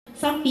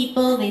some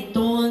people, they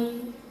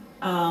don't,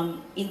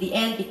 in the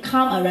end,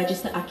 become a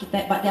registered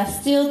architect, but they're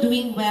still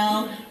doing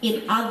well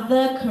in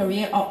other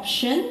career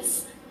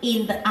options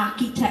in the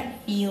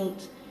architect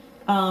field.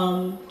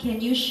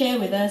 Can you share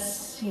with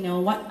us,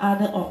 what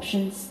other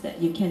options that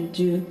you can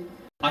do?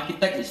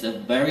 Architect is a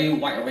very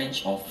wide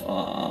range of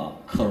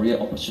career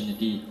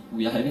opportunity.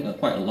 We are having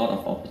quite a lot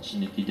of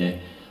opportunity there.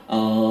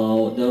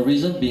 The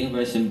reason being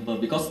very simple,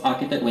 because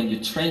architect, when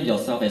you train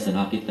yourself as an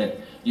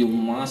architect, you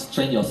must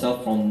train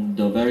yourself from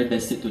the very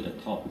basic to the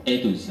top,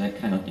 A to Z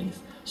kind of things.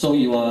 So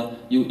you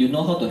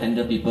know how to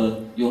handle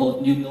people.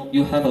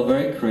 You have a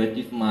very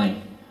creative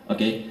mind,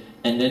 okay,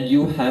 and then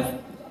you have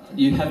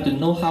to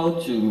know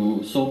how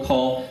to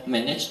so-called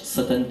manage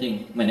certain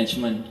things,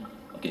 management.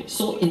 Okay,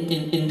 so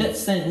in that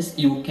sense,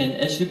 you can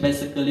actually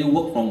basically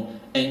work from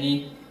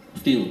any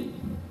field.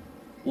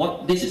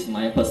 This is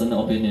my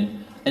personal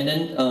opinion. And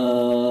then,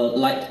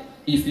 like,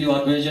 if you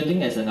are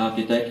graduating as an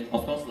architect,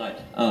 of course, like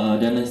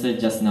Damon said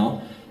just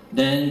now,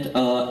 then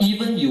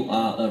even you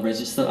are a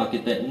registered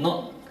architect,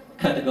 not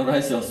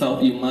categorize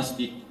yourself, you must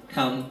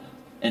become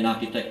an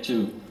architect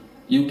too.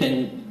 You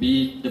can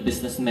be the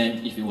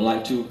businessman if you would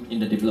like to in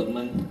the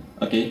development,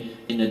 okay,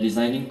 in the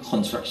designing,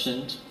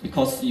 construction,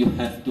 because you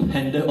have to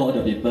handle all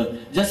the people.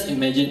 Just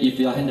imagine if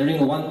you are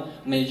handling one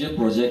major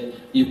project,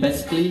 you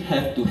basically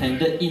have to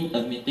handle in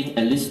a meeting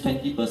at least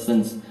 20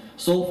 persons.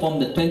 So from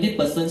the 20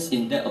 persons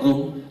in that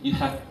room, you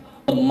have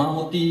a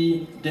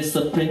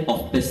multi-discipline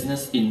of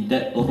business in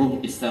that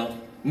room itself.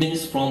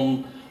 Means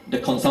from the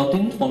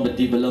consulting, from the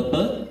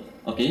developer,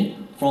 okay,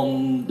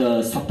 from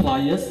the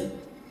suppliers,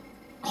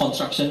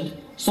 construction.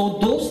 So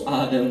those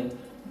are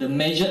the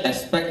major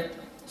aspect,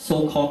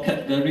 so-called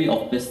category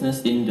of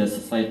business in the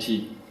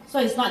society. So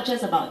it's not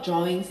just about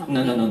drawing something?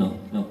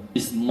 No.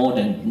 It's more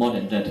than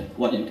that,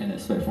 what you can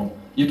expect from.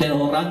 You can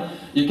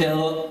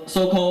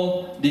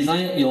so-called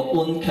design your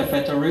own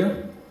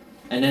cafeteria,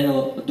 and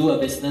then do a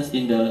business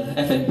in the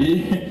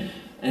F&B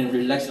and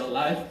relax your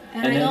life.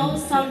 And I know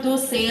some do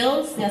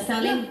sales, they're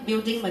selling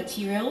building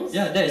materials.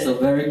 Yeah, that is a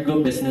very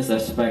good business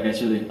aspect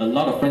actually. A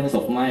lot of friends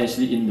of mine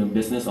actually in the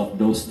business of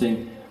those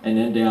things, and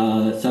then they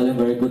are selling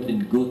very good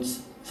in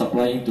goods,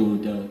 supplying to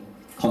the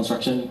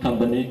construction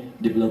company,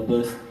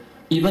 developers.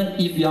 Even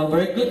if you are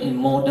very good in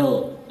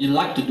model, you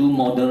like to do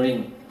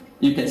modeling,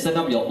 you can set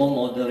up your own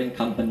modeling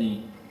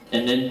company,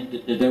 and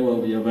then there will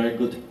be a very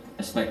good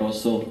aspect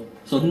also.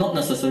 So not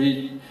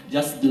necessarily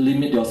just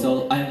limit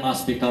yourself, I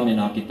must become an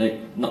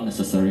architect, not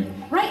necessary.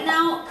 Right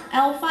now,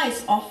 ALFA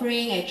is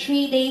offering a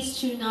 3 days,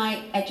 2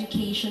 night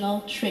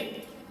educational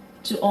trip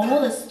to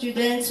all the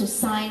students who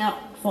sign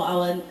up for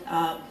our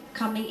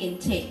coming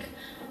intake.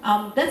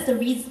 That's the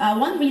reason.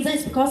 One reason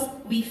is because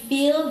we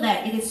feel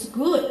that it is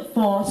good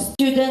for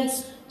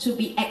students to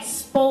be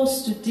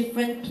exposed to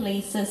different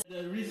places.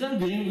 The reason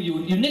being,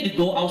 you need to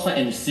go outside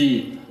and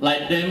see.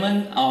 Like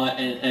Damon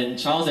and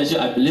Charles, actually,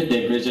 I believe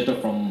they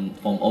graduated from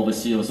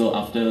overseas also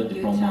after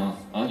diploma.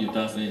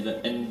 Utah,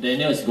 and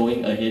Daniel is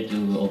going ahead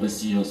to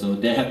overseas also.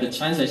 They have the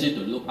chance actually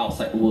to look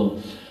outside the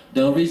world.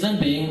 The reason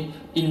being,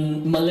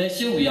 in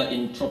Malaysia, we are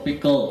in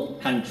tropical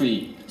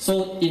country.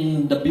 So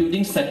in the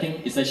building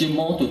setting, it's actually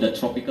more to the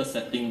tropical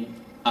setting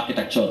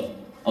architecture.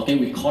 Okay,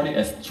 we call it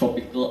as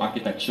tropical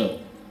architecture.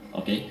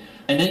 Okay,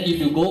 and then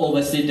if you go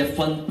overseas,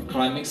 different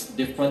climates,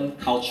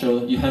 different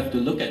culture, you have to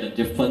look at the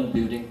different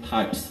building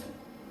types.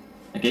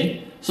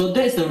 Okay, so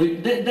that is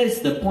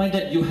the point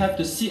that you have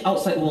to see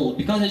outside world,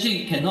 because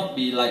actually you cannot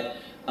be like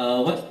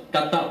what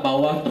kata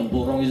bawah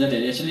tempurung, isn't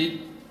it?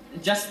 Actually,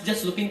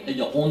 just looking at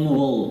your own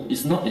world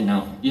is not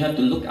enough. You have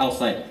to look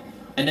outside.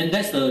 And then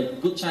that's the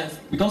good chance,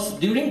 because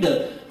during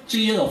the 3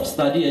 years of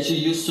study,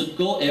 actually you should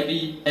go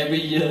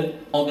every year,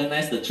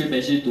 organize the trip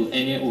actually to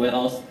anywhere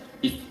else.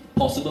 If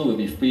possible, will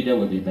be free, there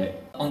will be back.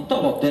 On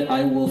top of that,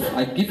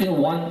 I give you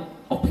one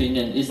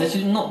opinion. It's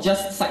actually not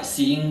just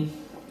sightseeing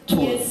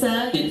tour. Yes,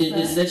 sir.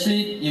 It's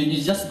actually,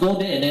 you just go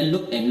there and then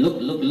look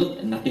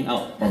and nothing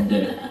out from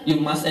there. You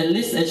must at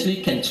least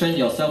actually can train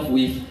yourself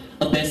with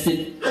a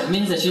basic.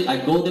 Means actually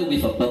I go there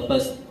with a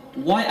purpose.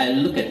 Why I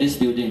look at this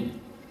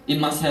building? It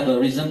must have a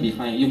reason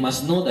behind. You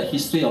must know the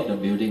history of the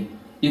building.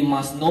 You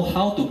must know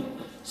how to,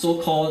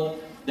 so-called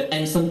the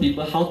ancient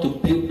people, how to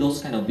build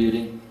those kind of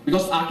building.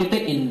 Because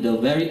architect in the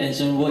very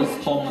ancient world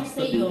is called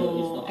master builder.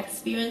 Your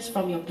experience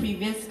from your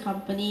previous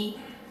company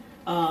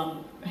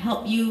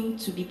help you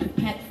to be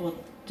prepared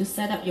to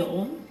set up your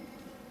own?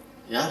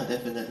 Yeah,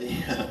 definitely.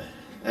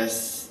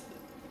 As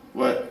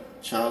what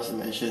Charles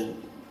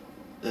mentioned,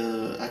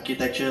 the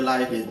architecture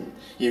life in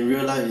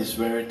real life is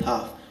very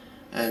tough,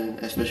 and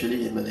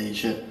especially in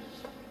Malaysia.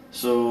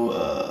 So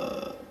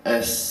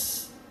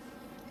as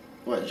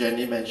what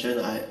Jenny mentioned,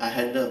 I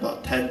handle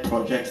about 10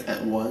 projects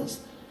at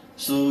once.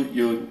 So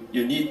you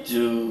need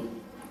to,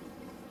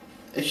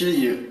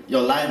 actually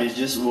your life is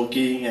just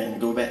working and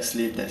go back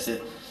sleep, that's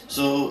it.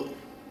 So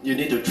you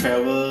need to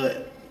travel,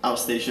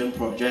 outstation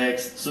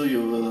projects, so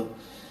you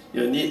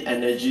need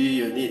energy,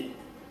 you need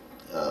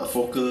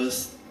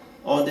focus.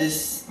 All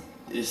this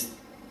is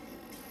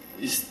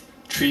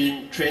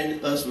train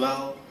us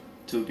well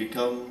to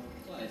become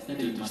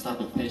You must have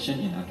a passion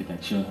in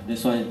architecture.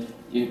 That's why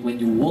when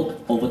you work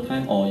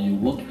overtime or you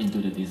work into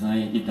the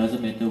design, it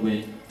doesn't matter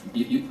where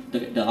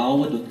the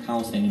hour don't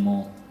count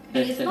anymore.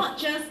 And it's not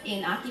just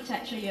in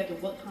architecture you have to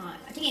work hard.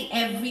 I think in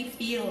every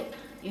field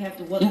you have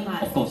to work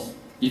hard. Of course.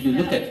 If you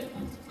look at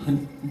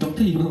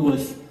doctor, even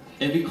worse.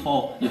 Every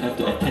call you have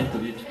to attend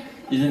to it,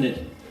 isn't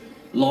it?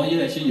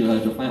 Lawyer, actually, you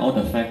have to find all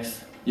the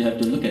facts. You have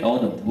to look at all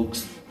the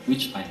books,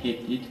 which I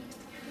hate it.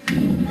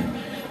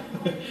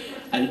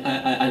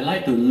 I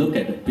like to look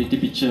at the pretty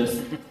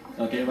pictures,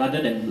 okay,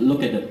 rather than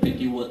look at the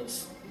pretty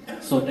words.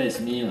 So that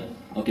is me,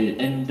 okay.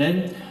 And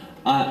then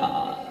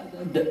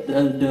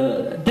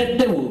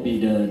that will be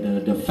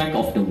the fact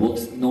of the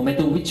works. No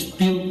matter which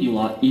field you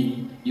are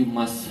in, you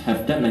must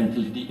have that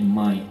mentality in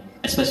mind.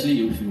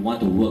 Especially if you want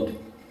to work.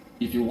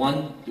 If you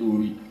want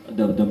to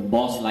the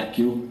boss like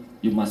you,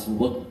 you must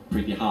work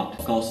pretty hard.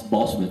 Of course,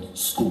 boss will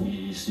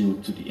squeeze you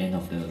to the end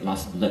of the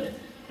last bullet.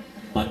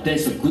 But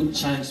there's a good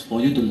chance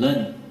for you to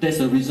learn. There's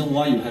a reason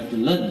why you have to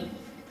learn.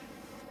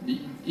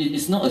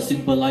 It's not a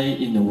simple life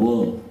in the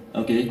world.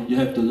 Okay, you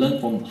have to learn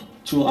from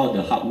throughout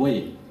the hard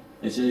way.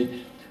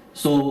 Actually,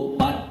 so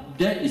but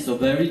that is a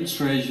very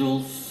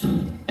treasurous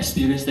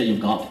experience that you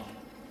got.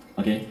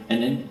 Okay,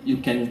 and then you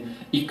can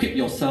equip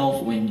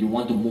yourself when you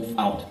want to move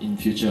out in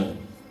future.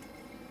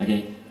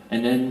 Okay,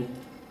 and then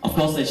of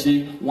course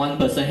actually one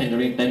person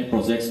handling 10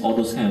 projects, all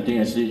those kind of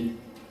things, actually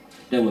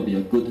that will be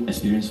a good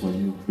experience for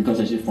you, because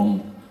actually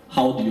from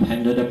how do you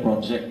handle that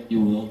project,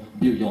 you will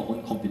build your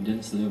own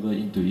confidence level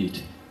into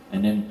it.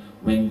 And then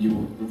when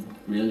you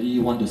really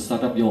want to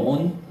start up your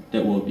own,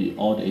 that will be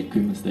all the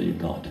equipments that you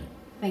got.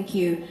 Thank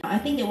you. I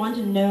think they want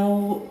to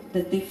know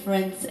the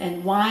difference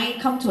and why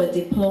come to a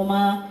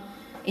diploma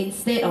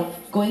instead of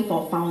going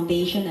for a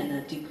foundation and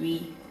a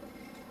degree.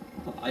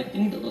 I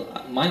think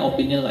my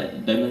opinion,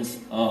 like Damon's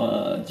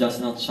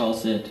just now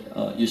Charles said,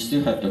 you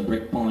still have the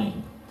break point.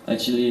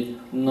 Actually,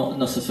 not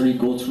necessarily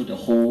go through the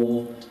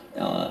whole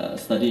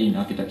study in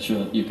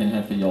architecture. You can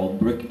have your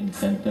break in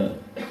center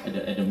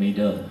at the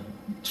middle.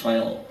 Try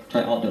out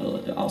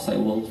the outside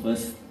world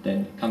first,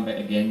 then come back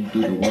again,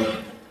 do the work.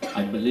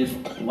 I believe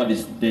what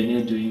is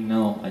Daniel doing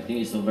now, I think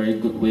it's a very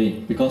good way,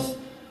 because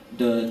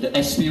the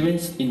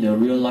experience in the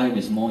real life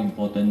is more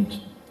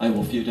important. I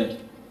will feel that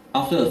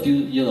after a few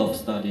years of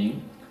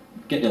studying,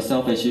 get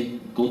yourself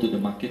actually go to the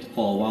market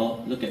for a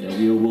while, look at the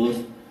real world,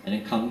 and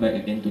then come back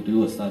again to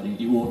do a studying.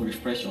 You will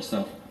refresh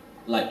yourself.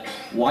 Like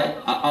why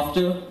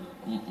after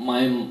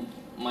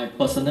my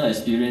personal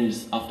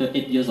experience, after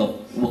 8 years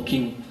of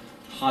working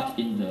hard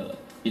in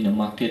the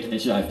market,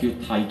 actually I feel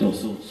tired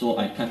also. So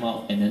I come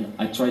out and then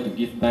I try to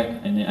give back,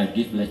 and then I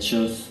give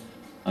lectures,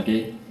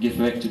 okay, give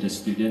back to the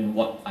student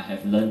what I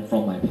have learned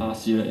from my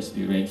past year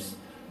experience.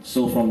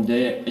 So from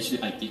there,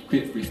 actually I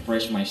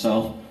refresh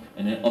myself,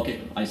 and then okay,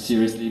 I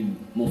seriously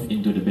move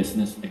into the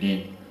business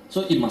again.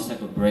 So it must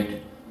have a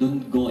break.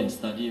 Don't go and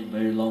study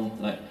very long,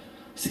 like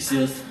 6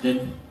 years,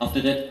 then after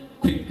that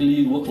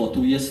quickly work for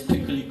 2 years,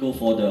 quickly go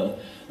for the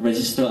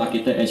registered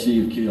architect, actually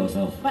you kill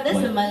yourself. But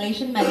that's the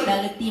Malaysian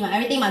mentality.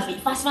 Everything must be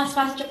fast,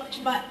 cepat.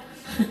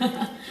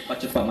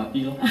 Cepat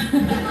mati loh.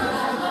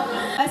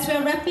 As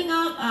we're wrapping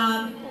up,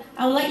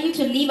 I would like you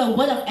to leave a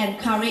word of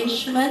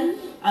encouragement,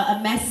 a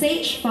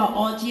message for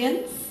our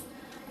audience.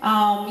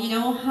 You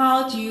know,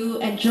 how do you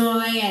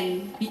enjoy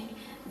and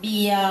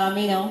be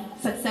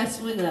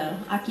successful in the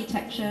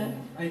architecture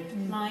I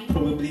think line?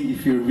 probably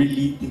if you're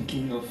really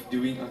thinking of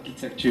doing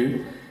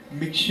architecture,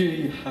 make sure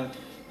you have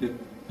the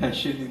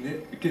passion in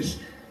it, because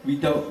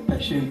without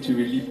passion to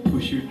really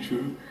push you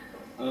through,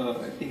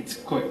 I think it's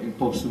quite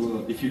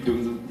impossible if you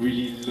don't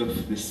really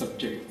love the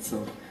subject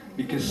itself.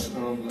 Because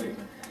like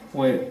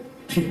what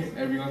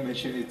everyone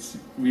mentioned, it's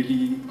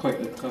really quite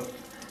a tough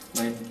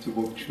line to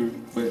walk through.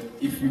 But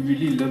if you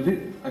really love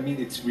it, I mean,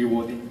 it's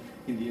rewarding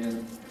in the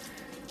end.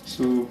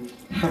 So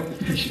have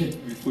the passion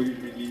before you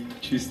really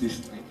choose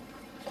this line.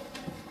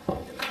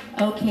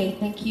 Okay,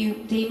 thank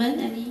you. Damon,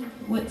 any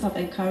words of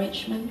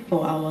encouragement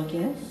for our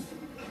guests?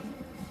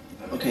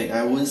 Okay,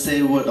 I wouldn't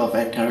say word of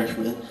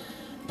encouragement,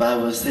 but I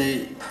would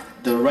say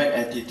the right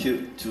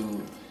attitude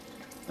to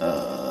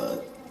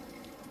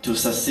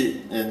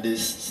succeed in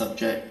this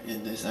subject,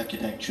 in this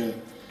architecture.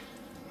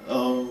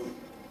 I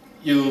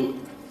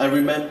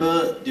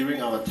remember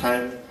during our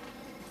time,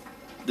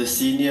 the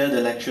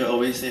lecturer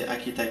always said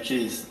architecture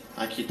is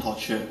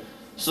architecture.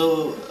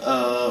 So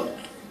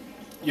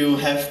you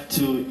have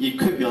to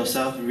equip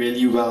yourself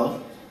really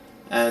well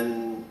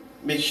and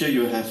make sure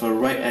you have a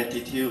right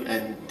attitude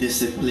and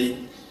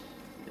discipline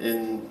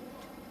in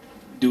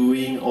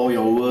doing all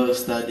your work,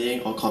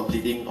 studying or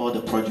completing all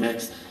the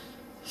projects.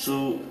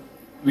 So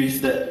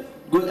with the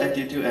good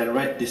attitude and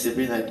right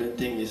discipline, I don't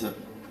think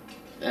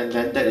and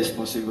that is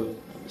possible,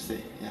 I would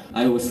say. Yeah.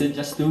 I would say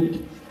just do it.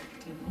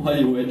 Why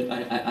you wait?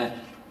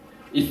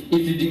 If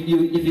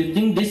you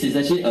think this is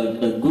actually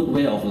a good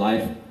way of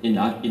life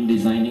in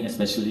designing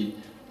especially,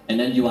 and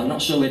then you are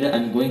not sure whether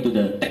I'm going to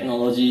the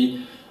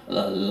technology,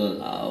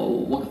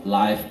 work of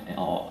life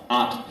or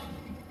art,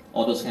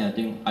 all those kind of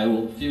things, I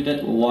will feel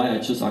that why I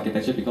choose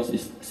architecture, because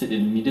it's sit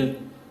in the middle.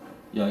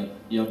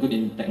 you're good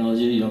in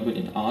technology, you're good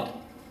in art,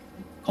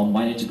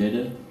 combine it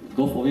together,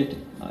 go for it.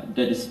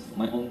 That is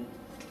my own.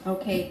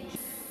 Okay.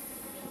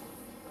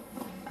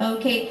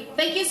 Okay,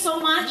 thank you so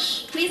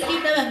much. Please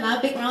give them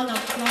another big round of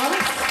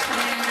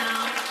applause.